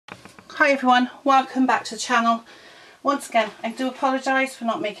Hi everyone, welcome back to the channel. Once again, I do apologise for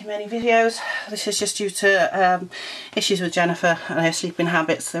not making many videos. This is just due to issues with Jennifer and her sleeping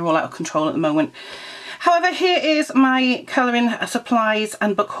habits. They're all out of control at the moment. However, here is my colouring supplies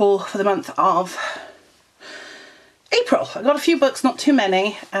and book haul for the month of April. I got a few books, not too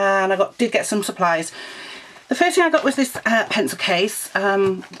many, and I did get some supplies. The first thing I got was this pencil case.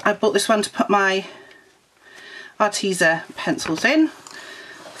 I bought this one to put my Arteza pencils in.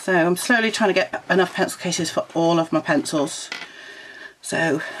 So I'm slowly trying to get enough pencil cases for all of my pencils.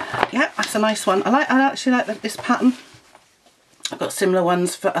 So yeah, that's a nice one. I actually like this pattern. I've got similar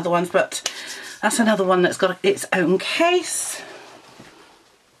ones for other ones, but that's another one that's got its own case.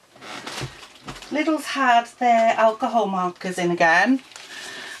 Lidl's had their alcohol markers in again,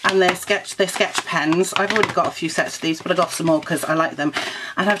 and their sketch pens. I've already got a few sets of these, but I got some more because I like them.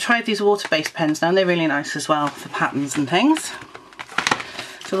 And I've tried these water-based pens now, and they're really nice as well for patterns and things.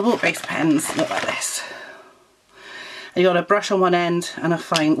 So the water-based pens look like this. And you've got a brush on one end and a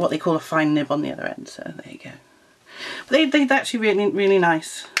fine, what they call a fine nib on the other end. So there you go. But they're actually really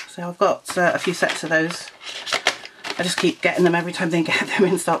nice. So I've got a few sets of those. I just keep getting them every time they get them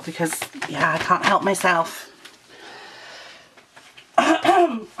in stock because, yeah, I can't help myself.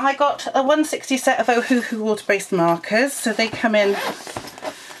 I got a 160 set of Ohuhu water-based markers. So they come in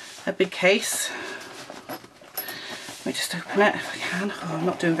a big case. Let me just open it if I can. Oh, I'm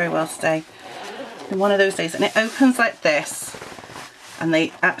not doing very well today. In one of those days. And it opens like this. And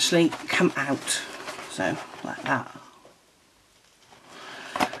they actually come out. So, like that.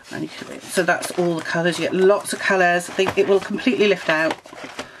 And you can, so that's all the colours. You get lots of colours. It will completely lift out.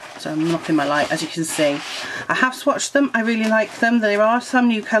 So I'm knocking my light, as you can see. I have swatched them. I really like them. There are some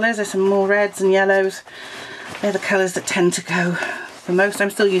new colours. There's some more reds and yellows. They're the colours that tend to go the most.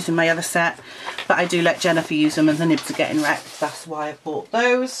 I'm still using my other set, but I do let Jennifer use them and the nibs are getting wrecked. That's why I bought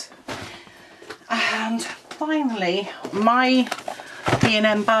those. And finally, my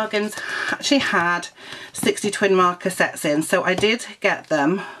B&M Bargains actually had 60 twin marker sets in, so I did get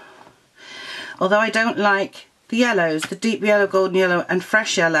them. Although I don't like the yellows, the deep yellow, golden yellow and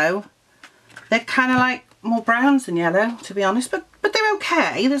fresh yellow. They're kind of like more browns than yellow, to be honest, but they're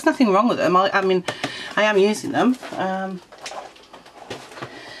okay. There's nothing wrong with them. I mean, I am using them.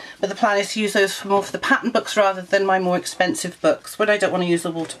 But the plan is to use those more for the pattern books rather than my more expensive books when I don't want to use the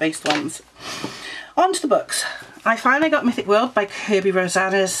water-based ones. On to the books. I finally got Mythic World by Kirby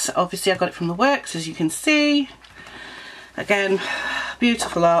Rosanas. Obviously I got it from the works, as you can see. Again,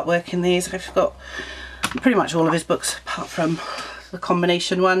 beautiful artwork in these. I've got pretty much all of his books apart from the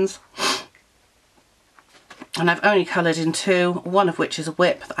combination ones. And I've only coloured in two, one of which is a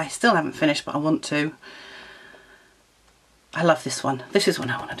whip that I still haven't finished but I want to. I love this one. This is one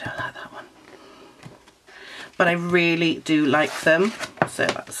I want to do. I like that one. But I really do like them. So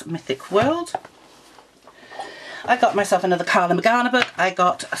that's Mythic World. I got myself another Carla Magana book. I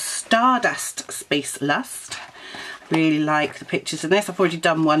got a Stardust Space Lust. I really like the pictures in this. I've already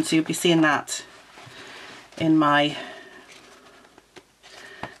done one, so you'll be seeing that in my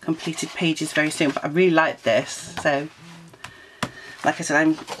completed pages very soon. But I really like this. So, like I said,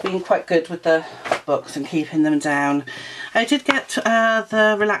 I'm being quite good with the books and keeping them down. I did get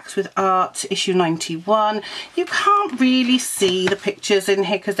the Relax with Art issue 91. You can't really see the pictures in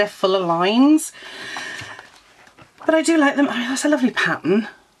here because they're full of lines. But I do like them. I mean, that's a lovely pattern.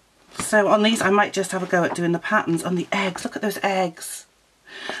 So on these I might just have a go at doing the patterns on the eggs. Look at those eggs.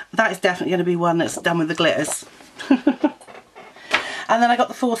 That is definitely going to be one that's done with the glitters. And then I got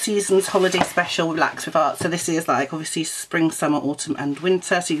the Four Seasons Holiday Special Relax with Art. So this is like obviously spring, summer, autumn and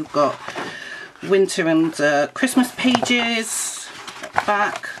winter. So you've got winter and Christmas pages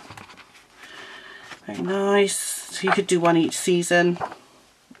back. Very nice. So you could do one each season.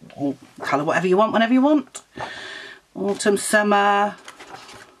 Or colour whatever you want whenever you want. Autumn, summer.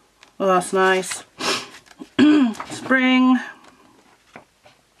 Oh, that's nice. Spring.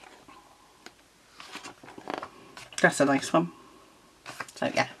 That's a nice one.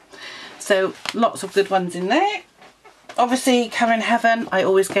 So yeah. So lots of good ones in there. Obviously, Colour in Heaven, I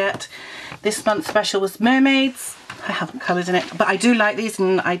always get. This month's special was Mermaids. I haven't coloured in it, but I do like these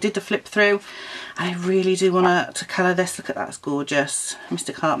and I did the flip through. And I really do want to colour this. Look at that, it's gorgeous.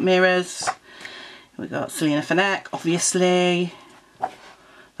 Mystic Heart Mirrors. We got Selena Fenech, obviously.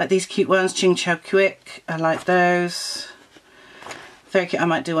 Like these cute ones, Ching Chow Quick. I like those. Very cute. I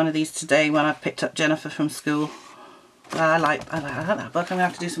might do one of these today when I've picked up Jennifer from school. I like that book. I'm going to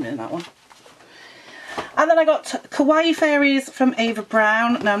have to do something in that one. And then I got Kawaii Fairies from Ava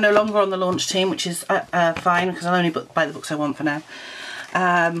Brown. Now I'm no longer on the launch team, which is fine because I'll only buy the books I want for now.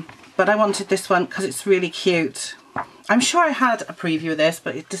 But I wanted this one because it's really cute. I'm sure I had a preview of this,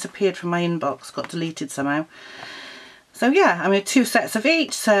 but it disappeared from my inbox, got deleted somehow. So yeah, I made 2 sets of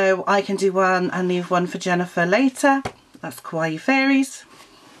each, so I can do one and leave one for Jennifer later. That's Kawaii Fairies.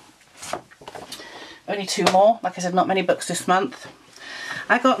 Only 2 more, like I said, not many books this month.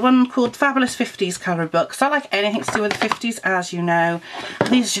 I got one called Fabulous 50s colouring books. I like anything to do with the 50s, as you know.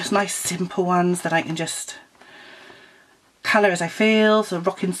 These are just nice simple ones that I can just colour as I feel. So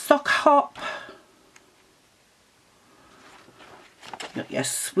Rockin' Sock Hop. Got your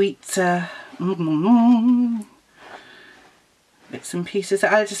sweet bits and pieces.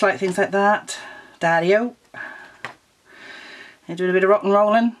 I just like things like that. Daddy-o. And doing a bit of rock and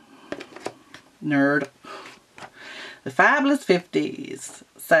rolling. Nerd. The Fabulous 50s.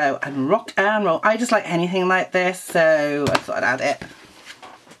 So, and rock and roll. I just like anything like this, so I thought I'd add it.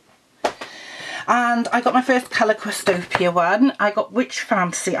 And I got my first Colour Questopia one. I got Witch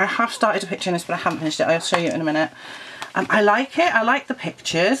Fantasy. I have started a picture in this, but I haven't finished it. I'll show you in a minute. I like it. I like the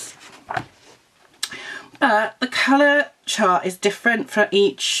pictures. But the colour chart is different for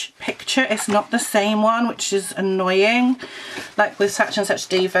each picture. It's not the same one, which is annoying. Like with Such and Such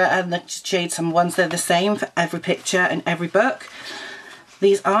Diva and the Jade Summer ones, they're the same for every picture and every book.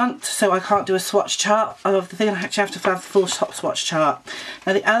 These aren't, so I can't do a swatch chart of the thing. I actually have to have the full top swatch chart.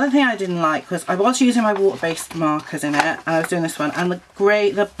 Now the other thing I didn't like was I was using my water-based markers in it, and I was doing this one, and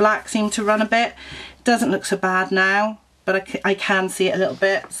the black seemed to run a bit. It doesn't look so bad now, but I can see it a little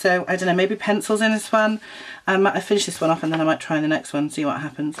bit, so I don't know, maybe pencils in this one. I finish this one off and then I might try the next one, see what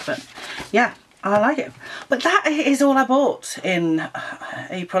happens. But yeah, I like it. But that is all I bought in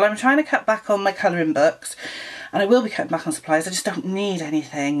April. I'm trying to cut back on my colouring books, and I will be cutting back on supplies. I just don't need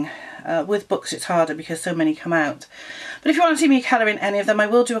anything. With books it's harder because so many come out. But if you want to see me colouring any of them, I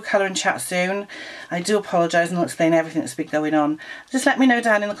will do a colouring chat soon. I do apologise, and I'll explain everything that's been going on. Just let me know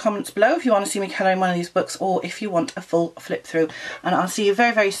down in the comments below if you want to see me colouring one of these books, or if you want a full flip through. And I'll see you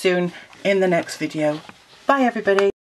very, very soon in the next video. Bye everybody.